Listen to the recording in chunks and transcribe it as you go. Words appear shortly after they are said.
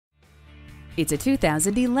It's a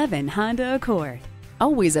 2011 Honda Accord.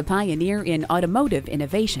 Always a pioneer in automotive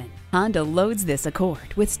innovation, Honda loads this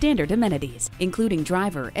Accord with standard amenities, including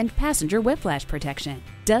driver and passenger whiplash protection,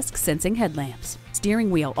 dusk sensing headlamps,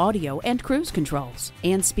 steering wheel audio and cruise controls,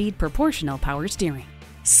 and speed proportional power steering.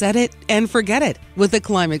 Set it and forget it with the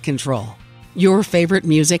climate control. Your favorite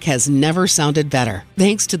music has never sounded better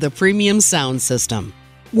thanks to the premium sound system.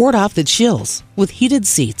 Ward off the chills with heated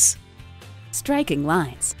seats. Striking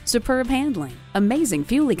lines, superb handling, amazing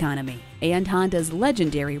fuel economy, and Honda's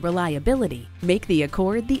legendary reliability make the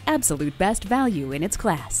Accord the absolute best value in its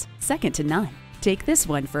class, second to none. Take this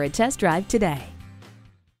one for a test drive today.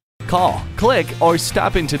 Call, click, or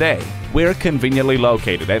stop in today. We're conveniently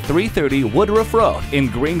located at 330 Woodruff Road in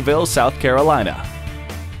Greenville, South Carolina.